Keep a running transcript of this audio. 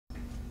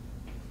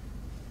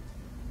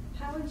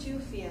How would you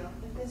feel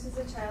if this was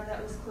a child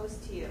that was close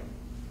to you?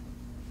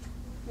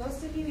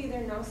 Most of you either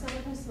know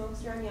someone who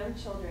smokes around young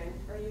children,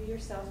 or you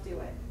yourself do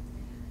it.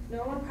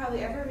 No one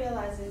probably ever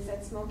realizes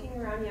that smoking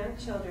around young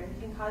children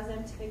can cause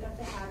them to pick up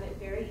the habit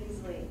very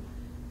easily,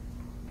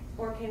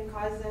 or can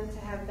cause them to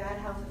have bad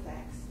health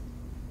effects.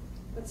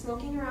 But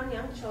smoking around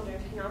young children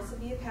can also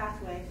be a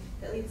pathway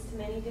that leads to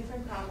many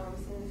different problems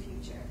in the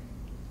future.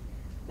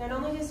 Not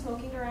only does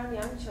smoking around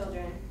young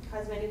children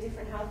cause many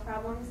different health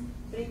problems,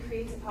 but it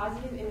creates a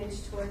positive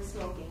image towards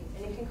smoking,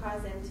 and it can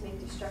cause them to make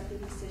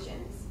destructive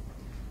decisions.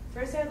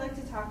 First, I'd like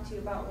to talk to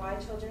you about why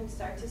children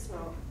start to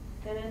smoke.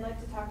 Then I'd like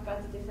to talk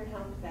about the different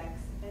health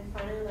effects, and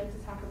finally I'd like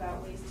to talk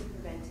about ways to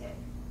prevent it.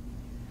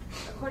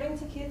 According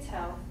to Kids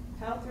Health,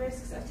 health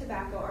risks of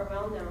tobacco are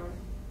well known,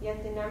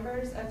 yet the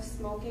numbers of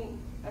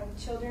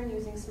children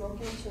using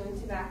smoking and chewing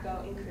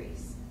tobacco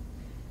increase.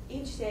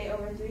 Each day,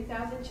 over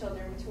 3,000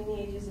 children between the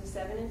ages of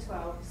 7 and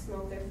 12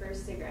 smoke their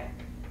first cigarette,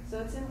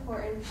 so it's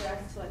important for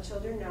us to let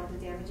children know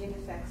the damaging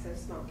effects of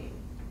smoking.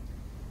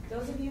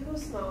 Those of you who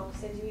smoke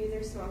said you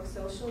either smoke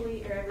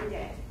socially or every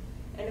day,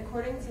 and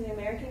according to the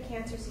American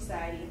Cancer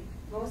Society,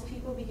 most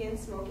people begin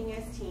smoking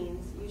as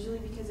teens, usually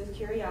because of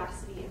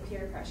curiosity and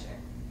peer pressure.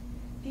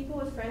 People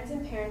with friends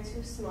and parents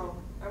who smoke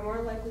are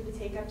more likely to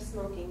take up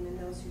smoking than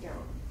those who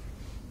don't.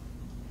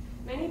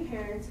 Many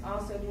parents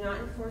also do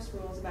not enforce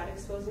rules about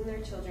exposing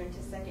their children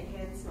to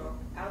secondhand smoke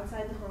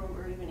outside the home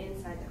or even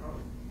inside the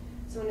home.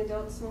 So when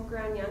adults smoke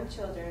around young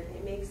children,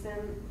 it makes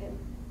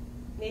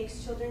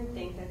children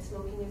think that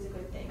smoking is a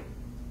good thing.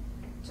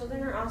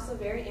 Children are also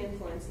very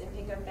influenced and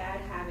pick up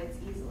bad habits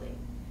easily.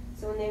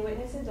 So when they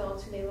witness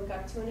adults who they look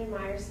up to and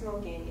admire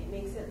smoking, it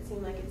makes it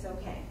seem like it's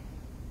okay.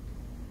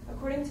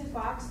 According to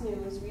Fox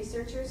News,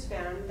 researchers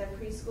found that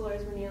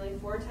preschoolers were nearly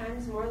 4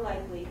 times more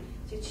likely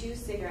to choose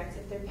cigarettes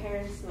if their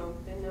parents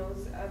smoked than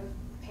those of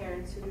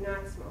parents who do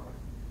not smoke.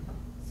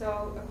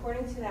 So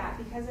according to that,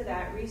 because of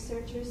that,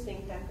 researchers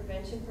think that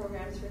prevention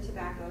programs for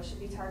tobacco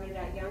should be targeted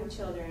at young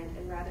children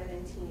and rather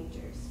than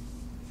teenagers.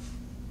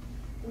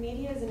 The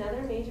media is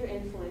another major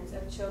influence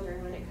of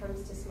children when it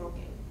comes to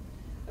smoking.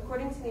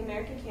 According to the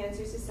American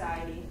Cancer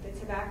Society, the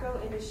tobacco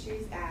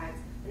industry's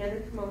ads and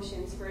other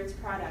promotions for its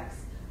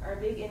products are a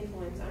big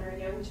influence on our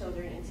young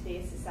children in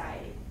today's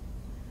society.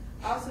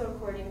 Also,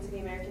 according to the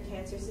American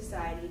Cancer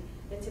Society,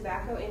 the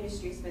tobacco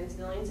industry spends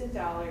millions of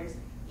dollars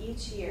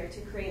each year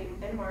to create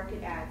and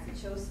market ads that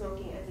show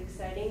smoking as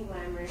exciting,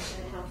 glamorous,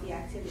 and a healthy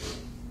activity.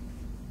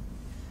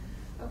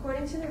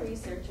 According to the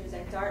researchers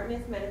at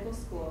Dartmouth Medical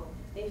School,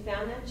 they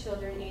found that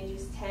children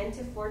ages 10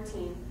 to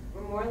 14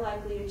 were more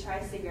likely to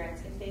try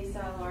cigarettes if they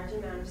saw a large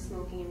amount of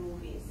smoking in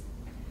movies.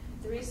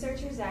 The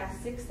researchers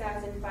asked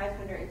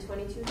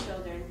 6,522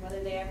 children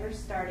whether they ever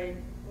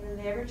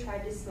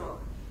tried to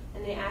smoke,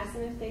 and they asked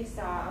them if they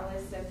saw a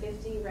list of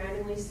 50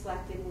 randomly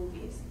selected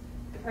movies.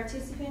 The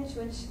participants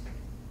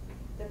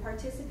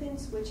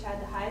which had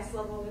the highest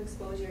level of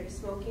exposure to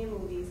smoking in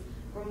movies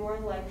were more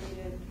likely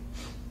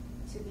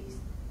to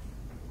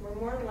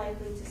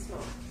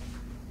smoke.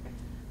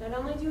 Not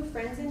only do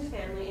friends and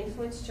family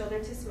influence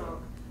children to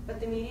smoke,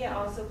 but the media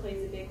also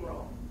plays a big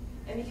role.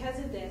 And because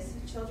of this,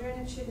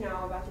 children should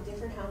know about the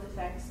different health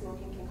effects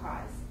smoking can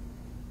cause.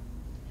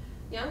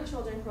 Young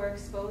children who are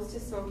exposed to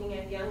smoking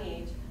at a young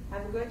age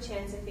have a good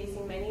chance of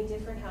facing many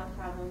different health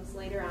problems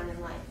later on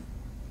in life.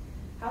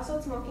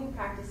 Household smoking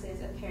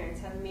practices of parents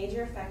have a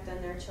major effect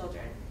on their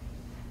children.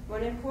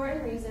 One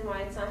important reason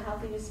why it's not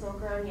healthy to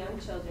smoke around young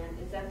children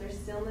is that they're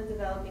still in the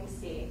developing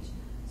stage,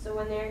 so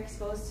when they're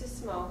exposed to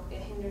smoke,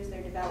 it hinders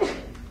their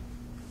development.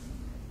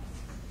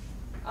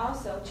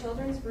 Also,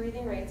 children's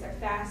breathing rates are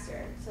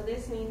faster, so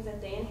this means that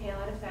they inhale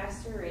at a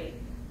faster rate,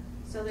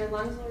 so their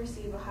lungs will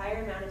receive a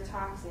higher amount of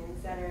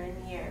toxins that are in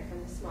the air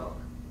from the smoke.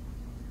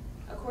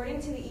 According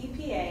to the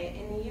EPA,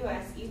 in the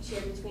U.S. each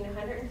year between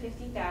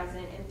 150,000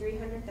 and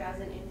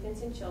 300,000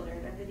 infants and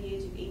children under the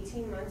age of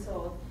 18 months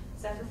old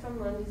suffer from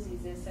lung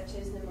diseases such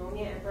as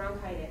pneumonia and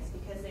bronchitis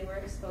because they were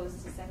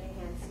exposed to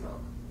secondhand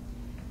smoke.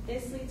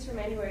 This leads from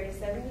anywhere to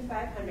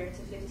 7,500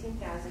 to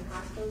 15,000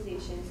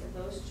 hospitalizations of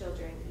those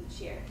children each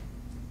year.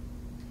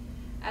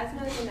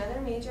 Asthma is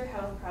another major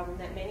health problem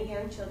that many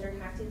young children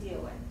have to deal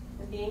with,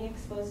 and being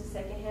exposed to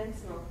secondhand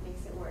smoke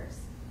makes it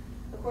worse.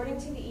 According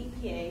to the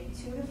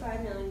EPA, 2 to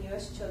 5 million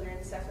U.S.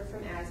 children suffer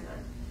from asthma,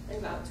 and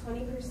about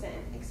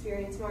 20%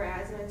 experience more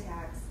asthma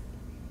attacks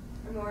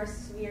or more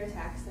severe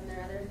attacks than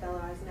their other fellow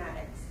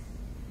asthmatics.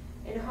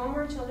 In a home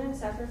where children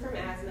suffer from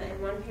asthma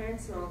and one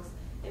parent smokes,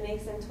 it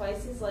makes them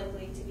twice as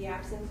likely to be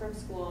absent from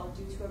school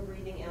due to a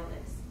breathing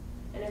illness.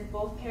 And if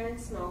both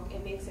parents smoke,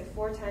 it makes it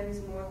 4 times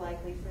more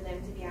likely for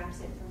them to be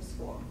absent from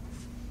school.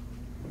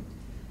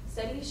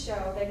 Studies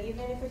show that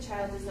even if a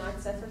child does not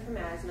suffer from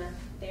asthma,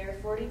 they are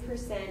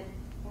 40%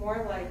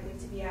 more likely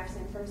to be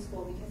absent from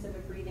school because of a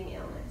breathing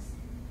illness.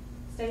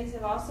 Studies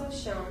have also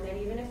shown that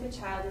even if a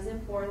child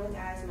isn't born with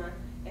asthma,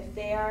 if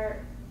they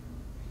are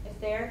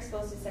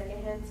exposed to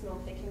secondhand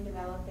smoke, they can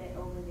develop it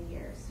over the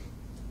years.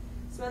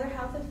 Some other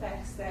health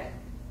effects that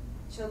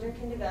children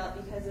can develop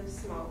because of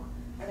smoke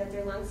are that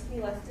their lungs can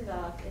be less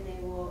developed and they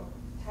will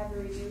have a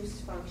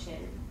reduced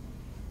function.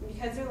 And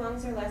because their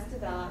lungs are less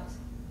developed,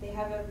 they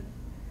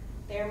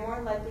are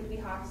more likely to be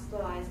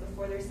hospitalized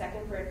before their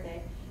second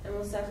birthday and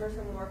will suffer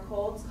from more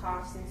colds,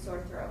 coughs, and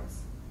sore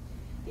throats.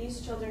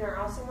 These children are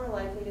also more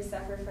likely to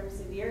suffer from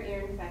severe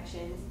ear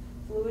infections,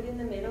 fluid in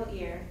the middle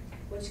ear,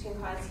 which can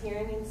cause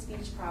hearing and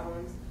speech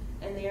problems,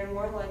 and they are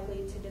more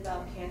likely to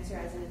develop cancer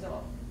as an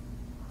adult.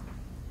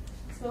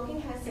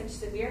 Smoking has such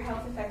severe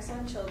health effects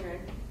on children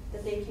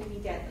that they can be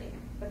deadly,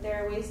 but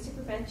there are ways to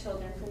prevent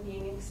children from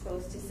being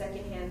exposed to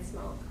secondhand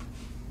smoke.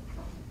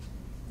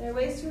 There are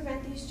ways to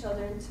prevent these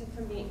children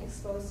from being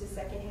exposed to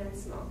secondhand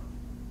smoke.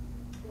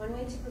 One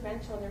way to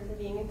prevent children from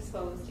being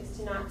exposed is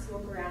to not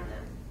smoke around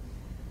them.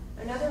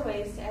 Another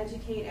way is to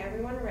educate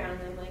everyone around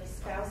them, like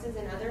spouses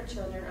and other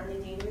children, on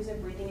the dangers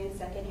of breathing in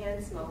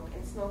secondhand smoke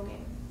and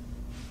smoking.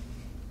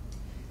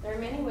 There are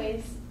many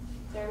ways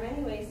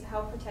to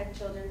help protect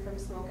children from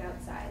smoke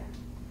outside.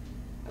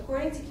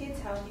 According to Kids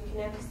Health, you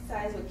can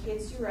emphasize what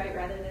kids do right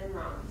rather than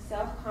wrong.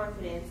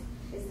 Self-confidence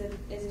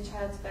is a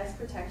child's best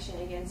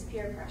protection against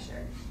peer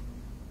pressure.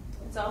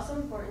 It's also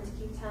important to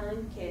keep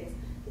telling kids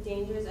the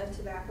dangers of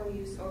tobacco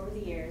use over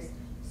the years,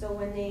 so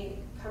when they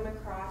come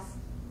across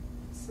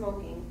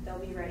smoking, they'll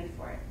be ready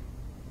for it.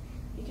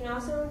 You can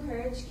also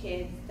encourage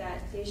kids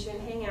that they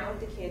shouldn't hang out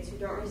with the kids who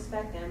don't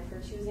respect them for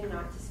choosing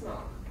not to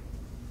smoke.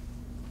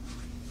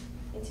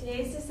 In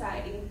today's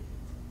society,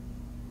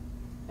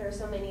 there are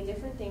so many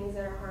different things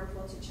that are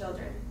harmful to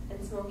children,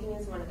 and smoking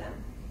is one of them.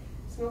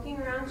 Smoking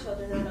around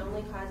children not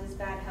only causes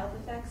bad health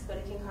effects, but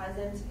it can cause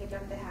them to pick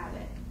up the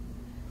habit.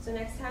 So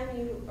next time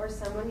you or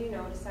someone you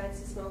know decides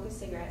to smoke a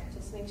cigarette,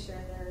 just make sure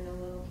there are no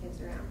little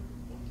kids around.